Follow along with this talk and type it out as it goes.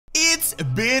It's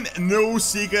been no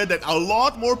secret that a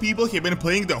lot more people have been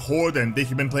playing the Horde than they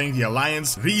have been playing the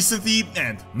Alliance recently,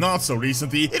 and not so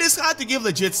recently. It is hard to give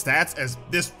legit stats, as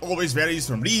this always varies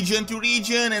from region to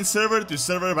region and server to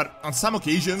server, but on some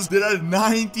occasions there are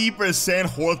 90%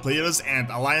 Horde players and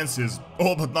Alliance is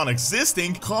all but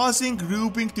non-existing, causing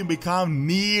grouping to become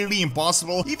nearly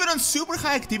impossible even on super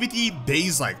high activity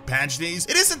days like patch days.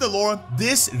 It isn't the lore,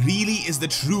 this really is the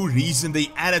true reason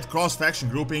they added cross-faction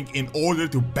grouping in order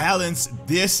to balance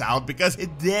this out, because it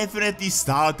definitely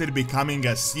started becoming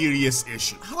a serious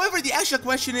issue. However, the actual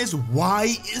question is,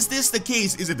 why is this the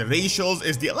case? Is it the racials?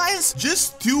 Is the Alliance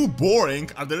just too boring?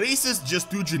 Are the races just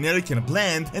too generic and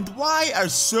bland? And why are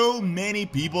so many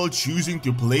people choosing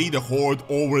to play the Horde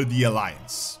over the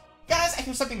Alliance? Guys, I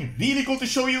have something really cool to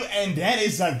show you, and that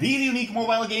is a really unique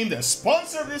mobile game, the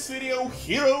sponsor of this video,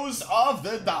 Heroes of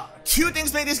the Dark. Two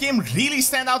things make this game really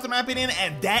stand out in my opinion,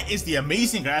 and that is the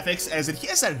amazing graphics, as it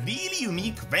has a really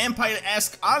unique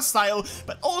vampire-esque art style,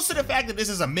 but also the fact that this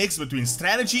is a mix between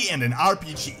strategy and an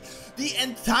RPG. The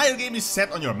entire game is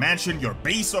set on your mansion, your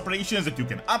base operations that you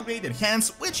can upgrade, enhance,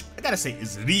 which I gotta say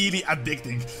is really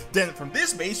addicting. Then from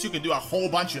this base you can do a whole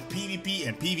bunch of PvP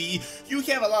and PvE. You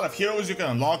have a lot of heroes you can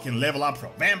unlock and level up,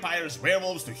 from vampires,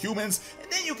 werewolves to humans,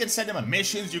 and then you can send them on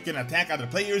missions, you can attack other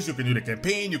players, you can do the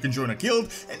campaign, you can join a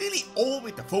guild, and really all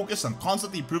with the focus on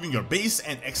constantly improving your base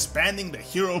and expanding the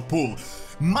hero pool.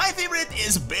 My favorite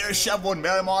is Beersheba von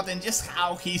Merrimont and just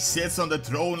how he sits on the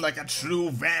throne like a true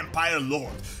vampire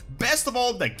lord. Best of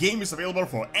all, the game is available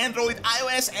for Android,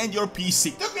 iOS, and your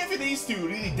PC. Took me a few days to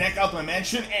really deck out my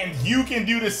mansion, and you can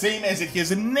do the same, as it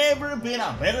has never been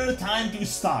a better time to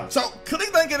start. So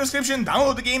click the link in the description,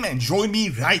 download the game, and join me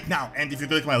right now. And if you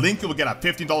click my link, you will get a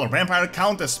 $15 vampire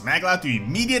Countess Magla to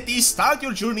immediately start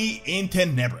your journey in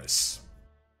Tenebris.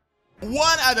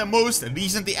 One of the most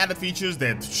recently added features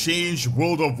that changed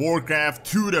World of Warcraft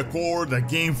to the core, the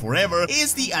game forever,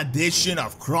 is the addition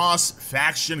of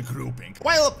cross-faction grouping.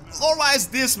 While lore-wise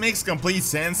this makes complete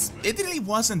sense, it really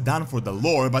wasn't done for the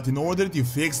lore, but in order to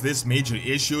fix this major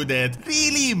issue that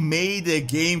really made the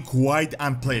game quite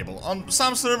unplayable. On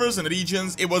some servers and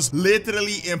regions, it was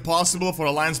literally impossible for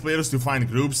Alliance players to find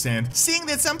groups, and seeing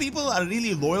that some people are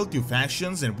really loyal to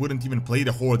factions and wouldn't even play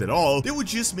the Horde at all, they would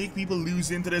just make people lose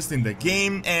interest in the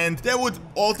game, and that would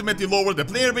ultimately lower the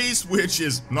player base, which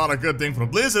is not a good thing for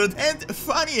Blizzard. And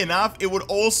funny enough, it would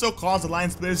also cause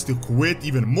Alliance players to quit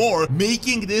even more,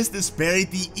 making this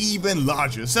disparity even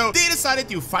larger. So they decided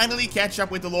to finally catch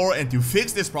up with the lore and to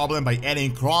fix this problem by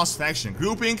adding cross-faction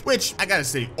grouping, which I gotta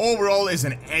say overall is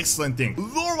an excellent thing.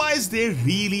 Lore-wise, there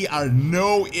really are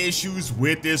no issues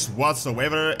with this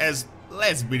whatsoever, as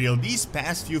let's be real, these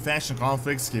past few faction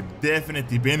conflicts have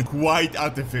definitely been quite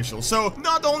artificial. So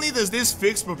not only does this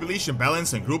fix population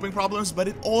balance and grouping problems, but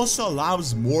it also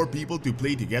allows more people to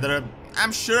play together.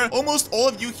 I'm sure almost all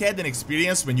of you had an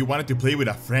experience when you wanted to play with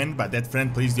a friend, but that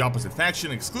friend plays the opposite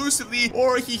faction exclusively,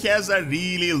 or he has a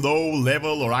really low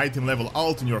level or item level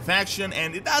alt in your faction,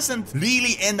 and it doesn't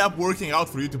really end up working out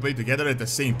for you to play together at the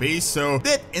same pace. So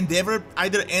that endeavor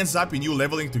either ends up in you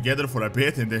leveling together for a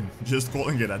bit and then just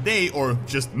calling it a day, or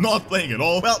just not playing at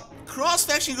all. Well,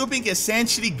 cross-faction grouping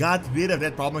essentially got rid of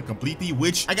that problem completely,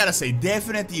 which I gotta say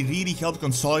definitely really helped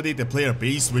consolidate the player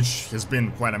base, which has been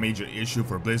quite a major issue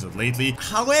for Blizzard lately.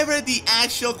 However, the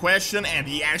actual question and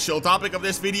the actual topic of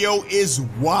this video is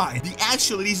why. The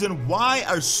actual reason why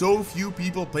are so few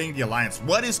people playing the Alliance?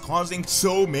 What is causing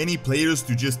so many players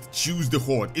to just choose the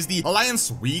Horde? Is the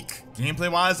Alliance weak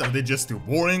gameplay-wise? Are they just too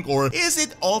boring? Or is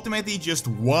it ultimately just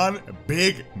one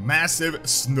big, massive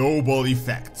snowball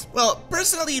effect? Well,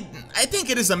 personally, I think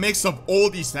it is a mix of all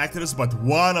these factors, but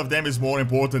one of them is more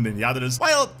important than the others.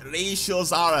 While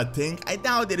racials are a thing, I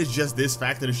doubt it is just this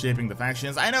factor shaping the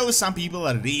factions. I know some people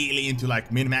are really into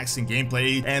like min-maxing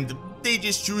gameplay and they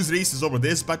just choose races over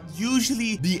this, but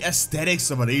usually the aesthetics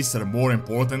of a race are more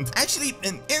important. Actually,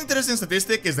 an interesting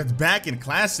statistic is that back in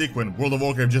Classic, when World of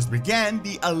Warcraft just began,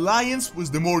 the Alliance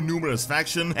was the more numerous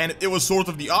faction, and it was sort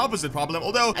of the opposite problem,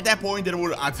 although at that point there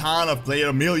were a ton of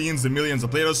players, millions and millions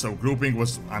of players, so grouping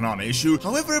was a non-issue.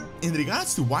 However, in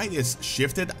regards to why this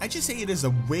shifted, I just say it is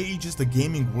a way just the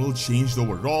gaming world changed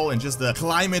overall, and just the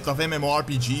climate of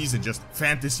MMORPGs and just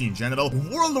fantasy in general.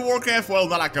 World of Warcraft, while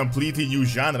not a completely new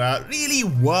genre, really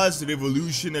was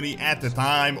revolutionary at the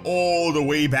time, all the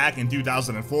way back in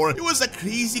 2004. It was a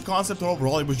crazy concept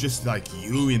overall. It was just like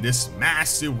you in this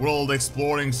massive world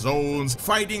exploring zones,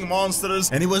 fighting monsters,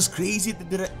 and it was crazy that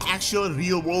there are actual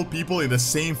real world people in the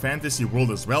same fantasy world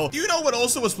as well. Do you know what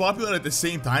also was popular at the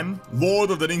same time?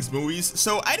 Lord of the Rings movies.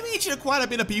 So I'd imagine quite a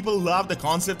bit of people love the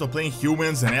concept of playing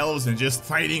humans and elves and just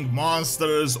fighting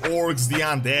monsters, orcs, the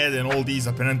undead, and all these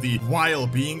apparently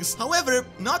wild beings. However,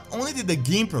 not only did the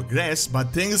game progress,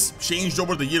 but things changed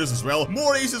over the years as well.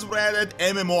 More races were added,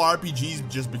 MMORPGs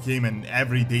just became an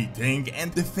everyday thing,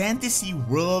 and the fantasy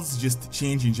worlds just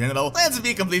changed in general. Let's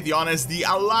be completely honest, the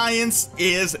Alliance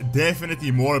is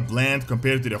definitely more bland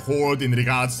compared to the Horde in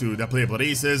regards to the playable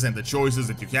races and the choices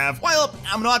that you have. While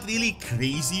I'm not really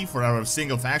crazy for our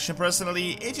single faction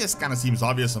personally, it just kinda seems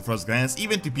obvious on first glance,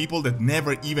 even to people that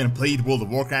never even played World of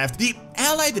Warcraft. The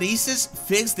allied races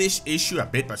fix this issue a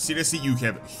bit, but seriously, you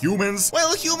have humans.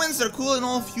 Well, humans are cool and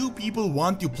all, few people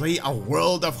want to play a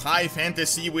world of high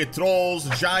fantasy with trolls,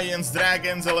 giants,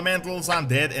 dragons, elementals,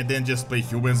 undead, and then just play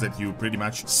humans that you pretty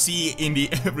much see in the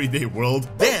everyday world.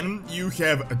 Then you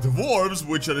have dwarves,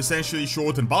 which are essentially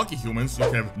short and bulky humans.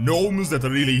 You have gnomes that are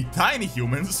really tiny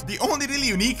humans. The only really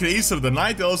unique race are the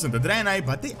night elves and the Draenei,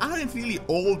 but they aren't really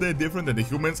all that different than the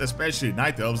humans, especially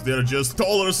night elves. They're just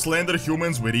taller, slender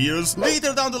humans with ears.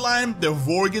 Later down the line, the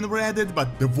Vorgen were added,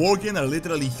 but the Vorgen are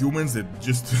literally humans that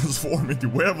just transform into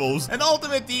werewolves. And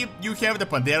ultimately, you have the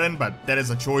Pandaren, but that is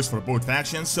a choice for both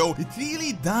factions, so it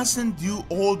really doesn't do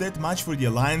all that much for the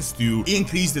Alliance to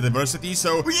increase the diversity.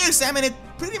 So when you examine it,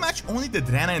 pretty much only the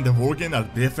Draenei and the Vorgen are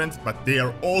different, but they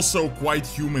are also quite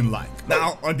human-like.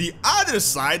 Now, on the other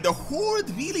side, the Horde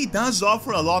really does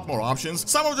offer a lot more options.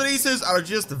 Some of the races are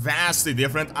just vastly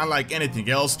different, unlike anything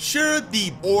else. Sure, the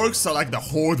orcs are like the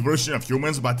Horde version of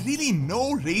humans, but really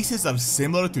no races are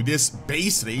similar to this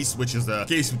base race, which is the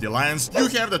case with the Alliance. You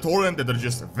have the Tauren that are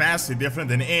just vastly different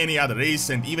than any other race,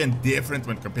 and even different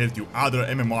when compared to other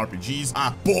MMORPGs.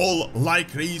 A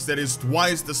bull-like race that is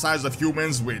twice the size of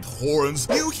humans with horns.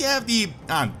 You have the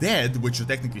undead, which are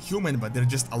technically human, but they're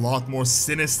just a lot more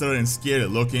sinister and scary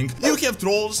looking. You have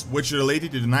trolls, which are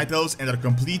related to the night elves and are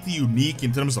completely unique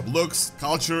in terms of looks,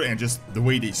 culture, and just the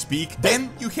way they speak. Then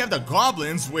you have the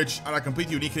goblins, which are a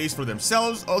completely unique race for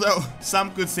themselves, although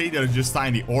some could say they're just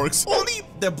tiny orcs. Only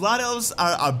the blood elves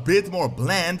are a bit more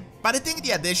bland. But I think the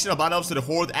addition of Blood Elves to the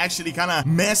Horde actually kinda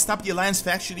messed up the Alliance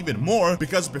faction even more,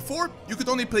 because before, you could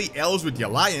only play elves with the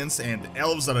Alliance, and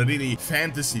elves are a really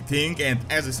fantasy thing, and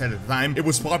as I said at the time, it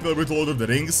was popular with Lord of the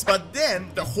Rings. But then,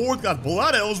 the Horde got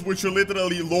Blood Elves, which are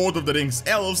literally Lord of the Rings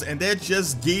elves, and that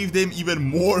just gave them even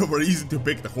more of a reason to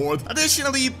pick the Horde.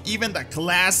 Additionally, even the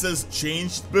classes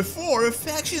changed. Before,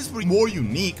 factions were more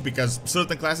unique, because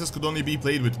certain classes could only be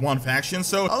played with one faction,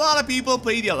 so a lot of people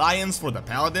played the Alliance for the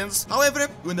Paladins. However,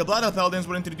 when the Blood Elf Paladins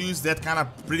were introduced, that kind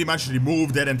of pretty much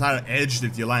removed that entire edge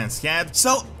that the Alliance had.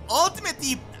 So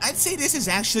ultimately, I'd say this is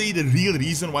actually the real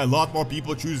reason why a lot more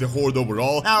people choose the Horde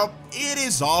overall. Now, it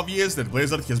is obvious that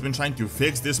Blizzard has been trying to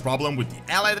fix this problem with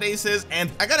the allied races,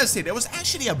 and I gotta say, that was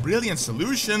actually a brilliant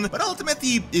solution, but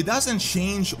ultimately, it doesn't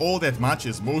change all that much,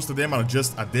 as most of them are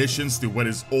just additions to what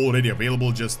is already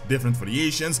available, just different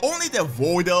variations. Only the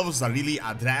Void Elves are really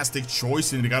a drastic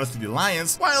choice in regards to the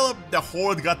Alliance, while the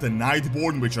Horde got the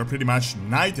Nightborn, which are pretty much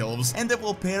Night Elves, and the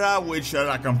Volpera, which are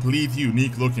a completely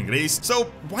unique looking race.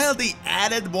 So, while they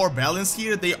added more balance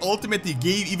here, they ultimately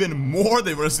gave even more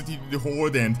diversity to the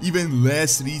Horde and even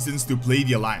less reasons to play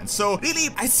the Alliance. So really,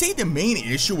 I'd say the main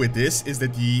issue with this is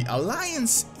that the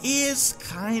Alliance is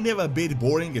kind of a bit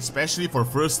boring, especially for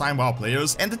first-time WoW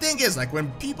players. And the thing is, like,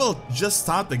 when people just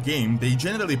start the game, they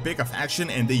generally pick a faction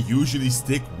and they usually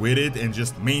stick with it and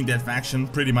just main that faction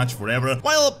pretty much forever.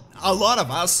 While a lot of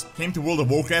us came to World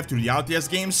of Warcraft through the RTS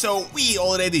game, so we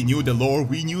already knew the lore.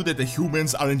 We knew that the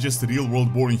humans aren't just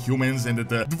real-world boring humans and that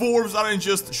the dwarves aren't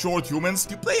just short humans.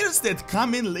 To players that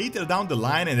come in later down the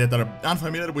line and that are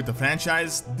unfamiliar with the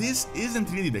franchise, this isn't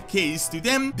really the case. To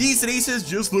them, these races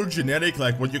just look generic,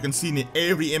 like what you can see in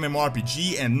every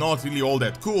MMORPG, and not really all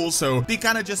that cool, so they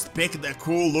kinda just pick the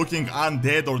cool-looking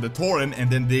undead or the Tauren, and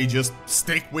then they just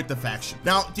stick with the faction.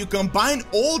 Now, to combine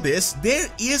all this, there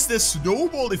is the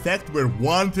snowball effect where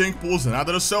one thing pulls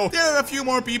another. So there are a few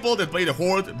more people that play the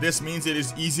Horde. This means it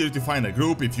is easier to find a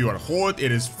group. If you are Horde, it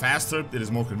is faster, it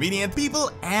is more convenient.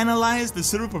 People analyze the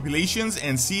server populations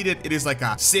and see that it is like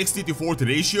a 60-40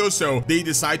 ratio, so they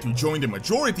decide to join the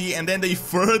majority, and then they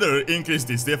further increase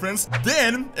this difference.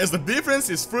 Then then, as the difference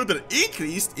is further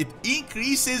increased, it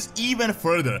increases even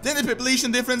further. Then the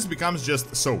population difference becomes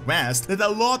just so vast that a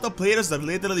lot of players are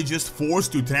literally just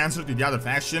forced to transfer to the other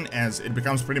faction, as it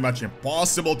becomes pretty much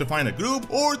impossible to find a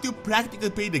group or to practically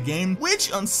play the game,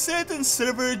 which on certain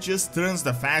server just turns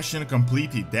the faction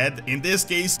completely dead. In this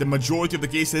case, the majority of the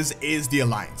cases is the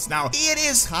Alliance. Now, it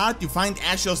is hard to find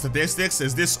actual statistics,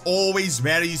 as this always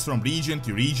varies from region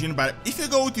to region, but if you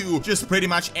go to just pretty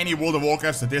much any World of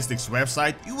Warcraft statistics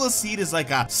website, you will see there's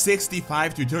like a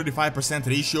 65 to 35%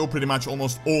 ratio pretty much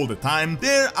almost all the time.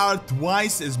 There are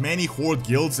twice as many Horde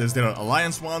guilds as there are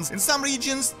Alliance ones. In some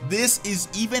regions, this is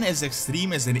even as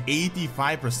extreme as an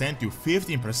 85% to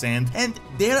 15%, and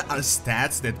there are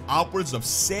stats that upwards of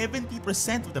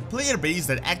 70% of the player base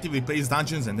that actively plays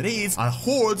dungeons and raids are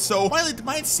Horde. So while it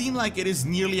might seem like it is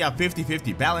nearly a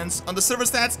 50-50 balance, on the server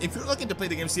stats, if you're looking to play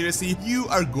the game seriously, you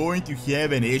are going to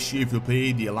have an issue if you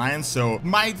play the Alliance, so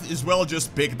might as well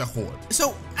just pick the Horde.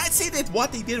 So I'd say that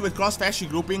what they did with cross-faction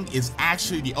grouping is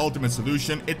actually the ultimate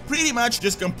solution. It pretty much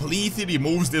just completely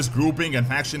removes this grouping and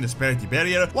faction disparity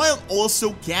barrier, while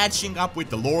also catching up with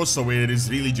the lore, so it is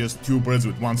really just two birds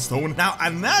with one stone. Now,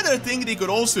 another thing they could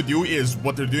also do is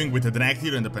what they're doing with the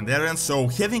Dractyr and the Pandaren, so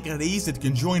having a race that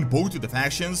can join both of the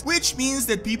factions, which means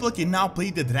that people can now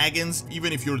play the dragons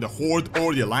even if you're the Horde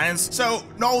or the Alliance. So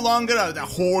no longer are the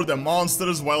Horde the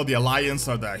monsters while the Alliance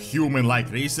are the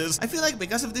human-like races. I feel like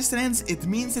because of these trends, it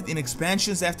means that in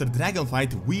expansions after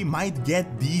Dragonfight, we might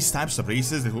get these types of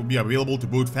races that will be available to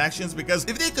both factions, because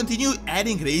if they continue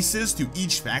adding races to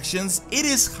each factions, it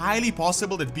is highly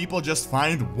possible that people just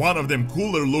find one of them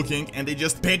cooler looking and they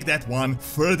just pick that one,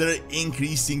 further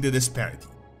increasing the disparity.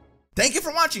 Thank you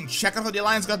for watching. Check out how the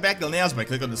Alliance got back their nails by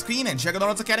clicking on the screen, and check out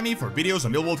Doronsmovies Academy for videos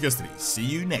on real world history. See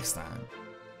you next time.